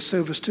bring this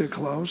service to a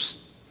close.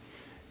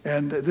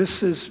 And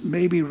this is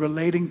maybe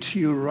relating to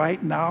you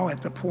right now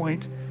at the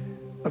point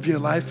of your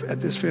life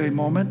at this very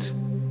moment.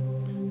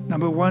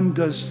 Number one,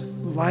 does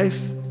life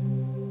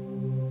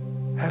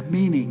have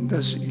meaning?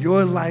 Does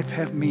your life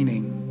have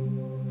meaning?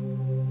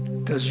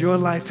 Does your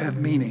life have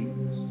meaning?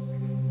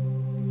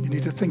 You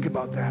need to think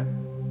about that.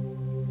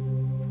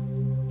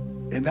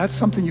 And that's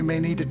something you may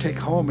need to take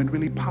home and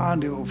really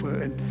ponder over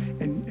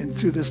and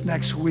through this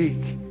next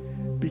week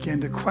begin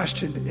to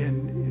question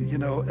and,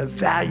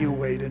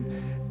 evaluate and,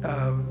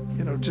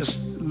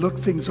 just look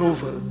things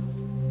over,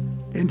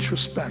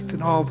 introspect,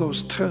 and all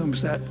those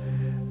terms that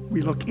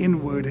we look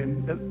inward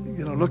and,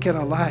 look at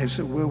our lives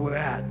and where we're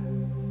at.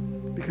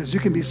 Because you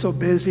can be so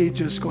busy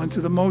just going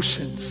through the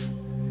motions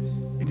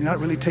and you're not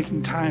really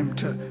taking time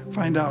to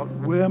find out,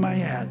 where am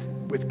I at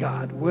with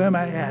God? Where am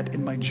I at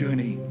in my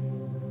journey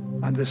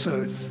on this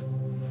earth?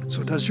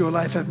 So does your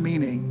life have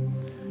meaning?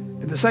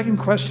 And the second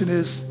question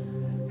is,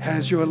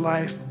 has your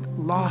life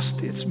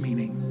lost its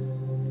meaning?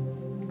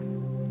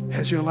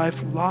 Has your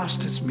life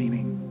lost its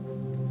meaning?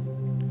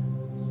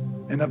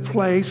 In a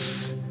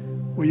place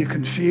where you're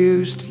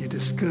confused, you're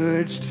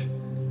discouraged,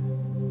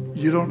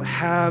 you don't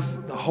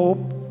have the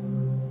hope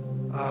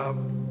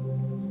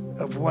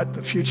of what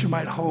the future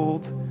might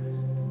hold,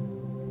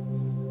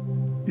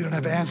 you don't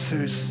have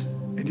answers,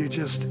 and you're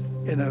just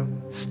in a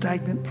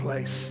stagnant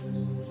place.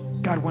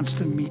 God wants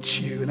to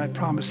meet you, and I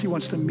promise he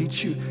wants to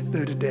meet you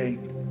there today.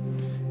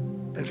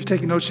 And if you're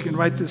taking notes, you can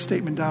write this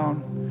statement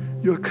down.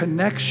 Your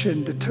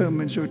connection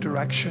determines your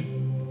direction.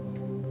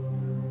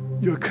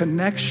 Your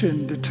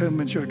connection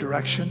determines your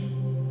direction.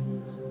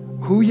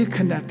 Who you're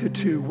connected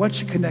to,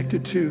 what you're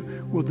connected to,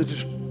 will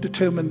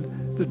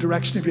determine the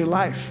direction of your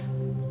life.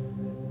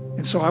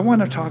 And so I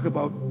want to talk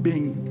about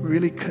being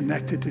really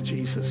connected to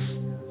Jesus.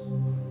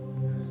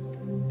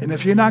 And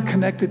if you're not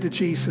connected to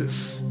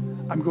Jesus,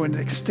 I'm going to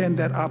extend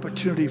that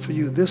opportunity for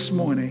you this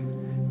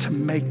morning to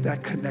make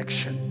that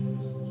connection,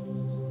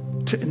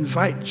 to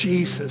invite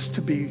Jesus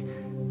to be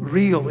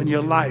real in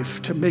your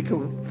life, to make a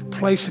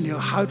place in your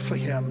heart for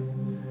him,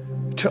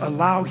 to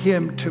allow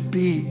him to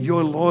be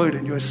your Lord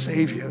and your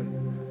Savior,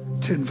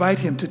 to invite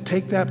him to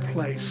take that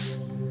place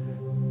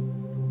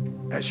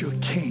as your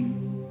King,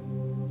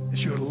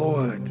 as your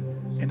Lord,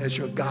 and as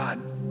your God.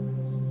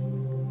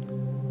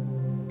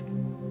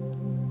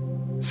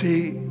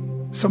 See,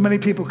 so many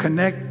people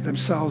connect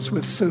themselves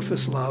with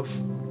surface love,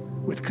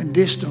 with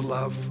conditional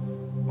love,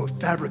 or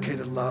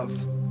fabricated love.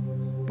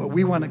 But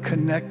we want to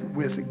connect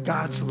with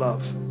God's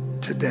love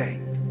today.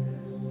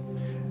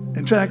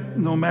 In fact,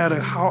 no matter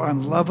how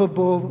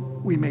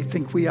unlovable we may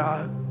think we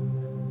are,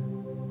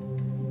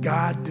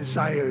 God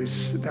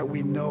desires that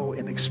we know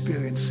and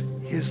experience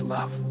his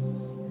love,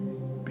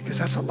 because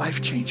that's a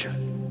life changer.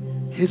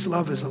 His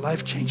love is a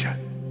life changer.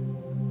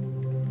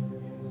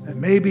 And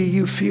maybe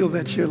you feel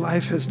that your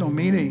life has no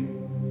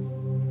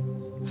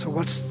meaning. So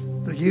what's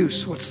the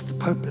use? What's the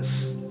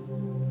purpose?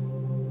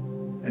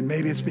 And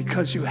maybe it's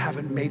because you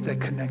haven't made that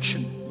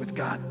connection with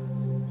God.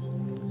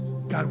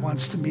 God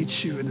wants to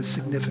meet you in a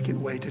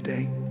significant way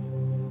today.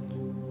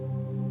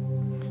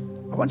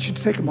 I want you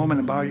to take a moment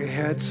and bow your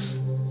heads.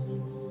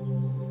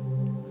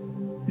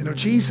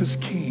 Jesus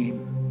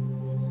came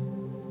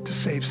to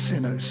save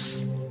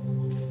sinners.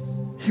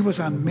 He was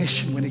on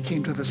mission when he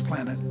came to this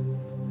planet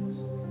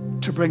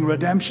to bring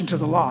redemption to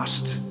the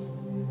lost,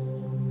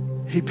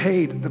 He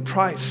paid the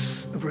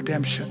price of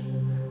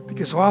redemption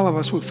because all of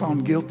us were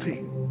found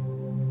guilty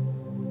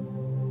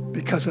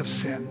because of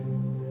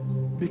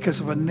sin, because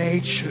of a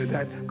nature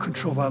that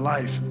controlled our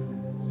life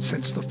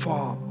since the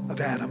fall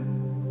of Adam.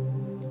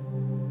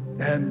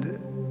 And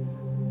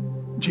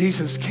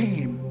Jesus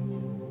came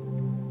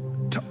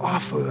to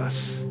offer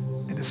us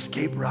an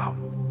escape route.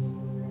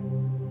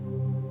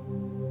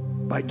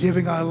 By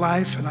giving our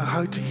life and our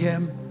heart to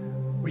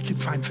him, we can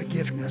find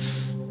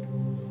forgiveness.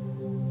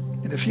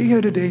 And if you're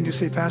here today and you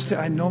say, Pastor,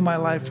 I know my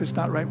life is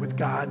not right with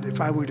God.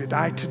 If I were to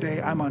die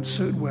today, I'm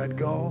uncertain where I'd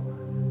go.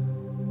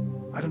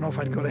 I don't know if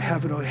I'd go to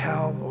heaven or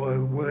hell or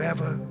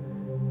wherever.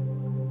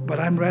 But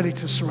I'm ready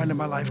to surrender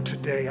my life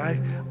today.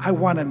 I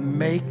want to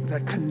make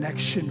that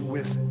connection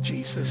with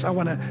Jesus. I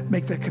want to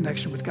make that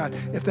connection with God.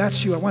 If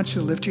that's you, I want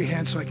you to lift your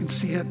hand so I can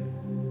see it.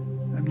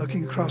 I'm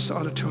looking across the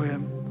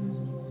auditorium.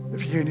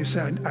 If you're here and you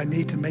say, I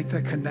need to make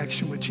that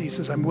connection with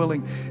Jesus, I'm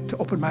willing to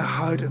open my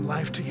heart and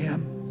life to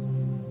him.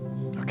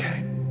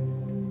 Okay.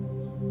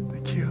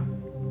 Thank you.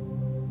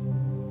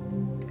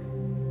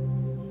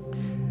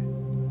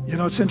 You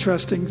know, it's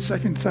interesting, 2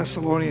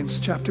 Thessalonians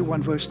chapter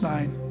 1, verse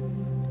 9.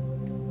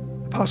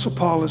 Apostle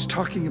Paul is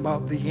talking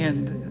about the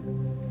end.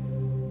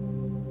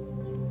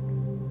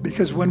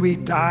 Because when we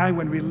die,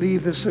 when we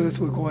leave this earth,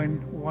 we're going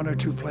one or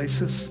two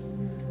places.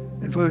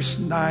 In verse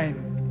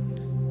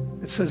 9,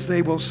 it says,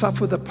 they will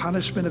suffer the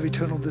punishment of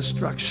eternal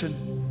destruction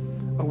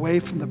away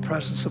from the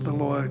presence of the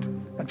Lord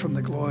and from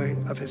the glory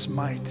of his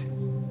might.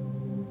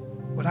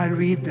 When I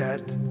read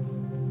that,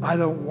 I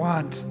don't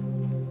want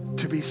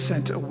to be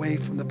sent away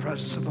from the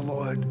presence of the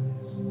Lord.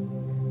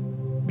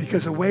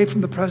 Because away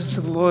from the presence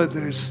of the Lord,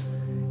 there's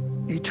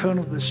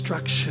eternal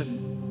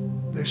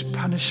destruction. There's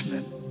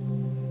punishment.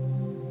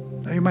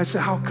 Now you might say,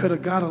 how could a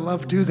God of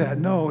love do that?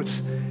 No,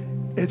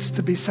 it's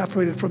to be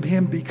separated from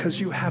him because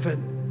you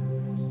haven't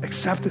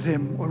accepted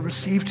him or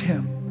received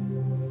him.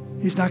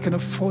 He's not going to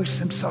force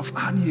himself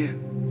on you.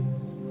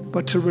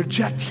 But to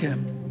reject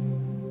him,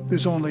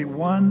 there's only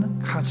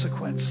one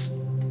consequence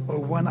or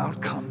one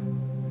outcome.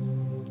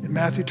 In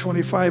Matthew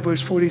 25,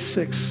 verse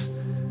 46,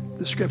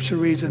 the scripture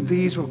reads, and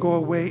these will go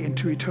away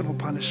into eternal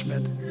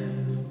punishment,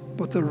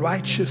 but the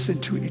righteous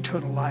into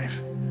eternal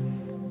life.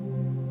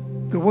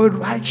 The word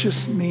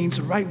righteous means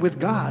right with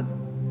God.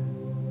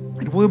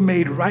 And we're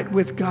made right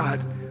with God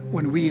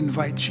when we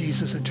invite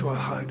Jesus into our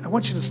heart. I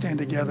want you to stand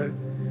together,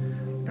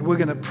 and we're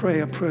going to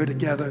pray a prayer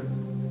together.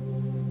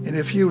 And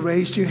if you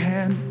raised your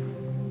hand,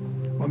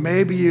 or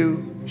maybe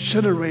you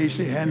should have raised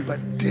your hand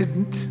but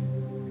didn't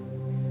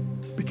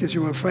because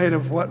you were afraid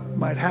of what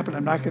might happen,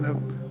 I'm not going to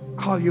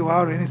call you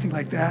out or anything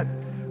like that,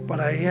 but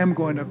I am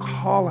going to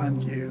call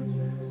on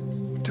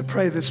you to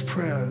pray this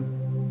prayer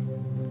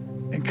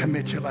and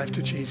commit your life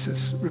to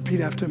Jesus.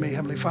 Repeat after me.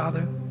 Heavenly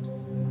Father,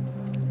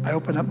 I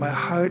open up my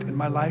heart and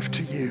my life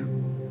to you.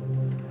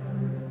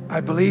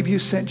 I believe you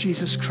sent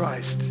Jesus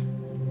Christ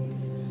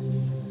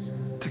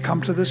to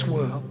come to this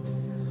world.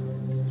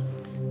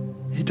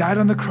 He died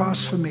on the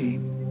cross for me,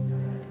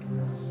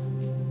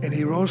 and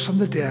he rose from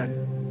the dead.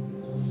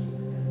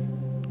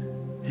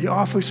 He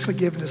offers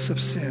forgiveness of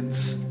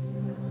sins.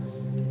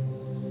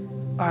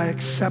 I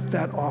accept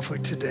that offer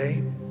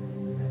today.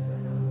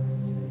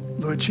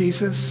 Lord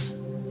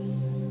Jesus,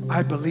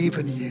 I believe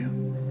in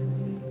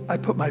you. I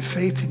put my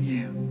faith in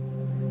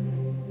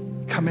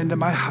you. Come into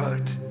my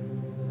heart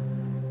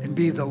and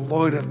be the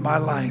Lord of my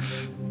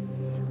life.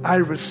 I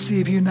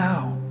receive you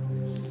now.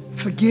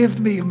 Forgive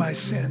me of my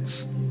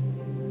sins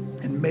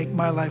and make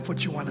my life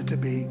what you want it to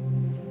be.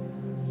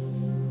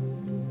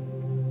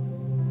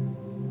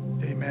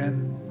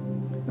 Amen.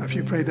 Now, if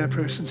you prayed that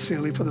prayer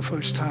sincerely for the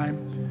first time,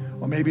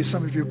 or maybe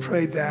some of you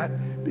prayed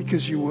that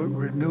because you were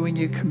renewing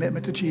your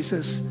commitment to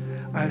Jesus,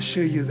 I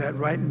assure you that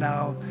right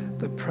now,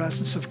 the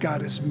presence of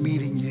God is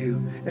meeting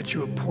you at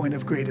your point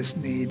of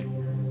greatest need.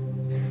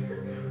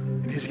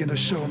 And he's going to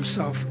show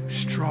himself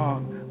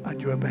strong on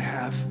your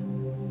behalf.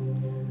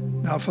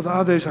 Now, for the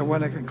others, I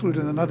want to conclude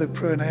in another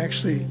prayer, and I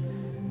actually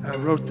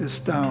wrote this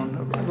down,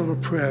 a little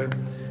prayer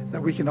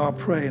that we can all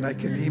pray, and I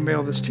can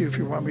email this to you if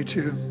you want me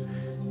to.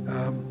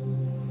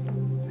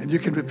 And you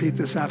can repeat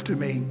this after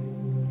me.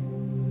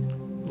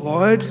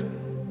 Lord,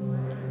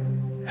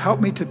 help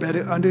me to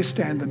better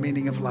understand the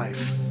meaning of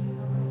life.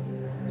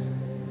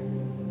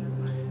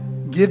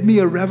 Give me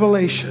a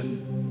revelation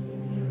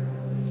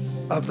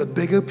of the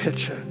bigger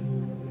picture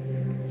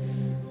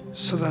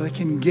so that I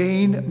can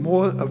gain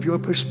more of your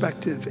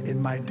perspective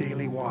in my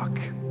daily walk.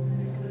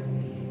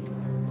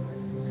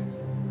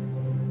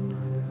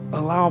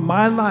 Allow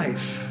my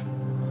life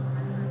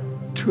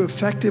to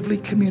effectively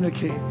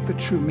communicate the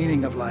true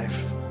meaning of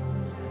life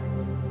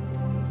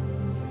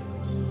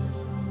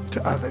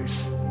to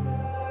others.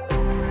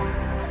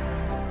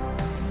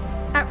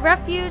 At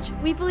Refuge,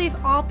 we believe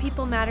all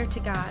people matter to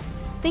God.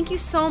 Thank you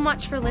so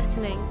much for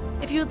listening.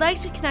 If you would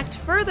like to connect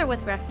further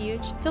with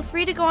Refuge, feel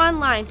free to go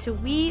online to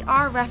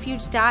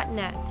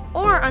wearerefuge.net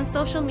or on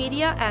social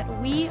media at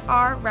We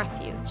Are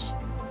Refuge.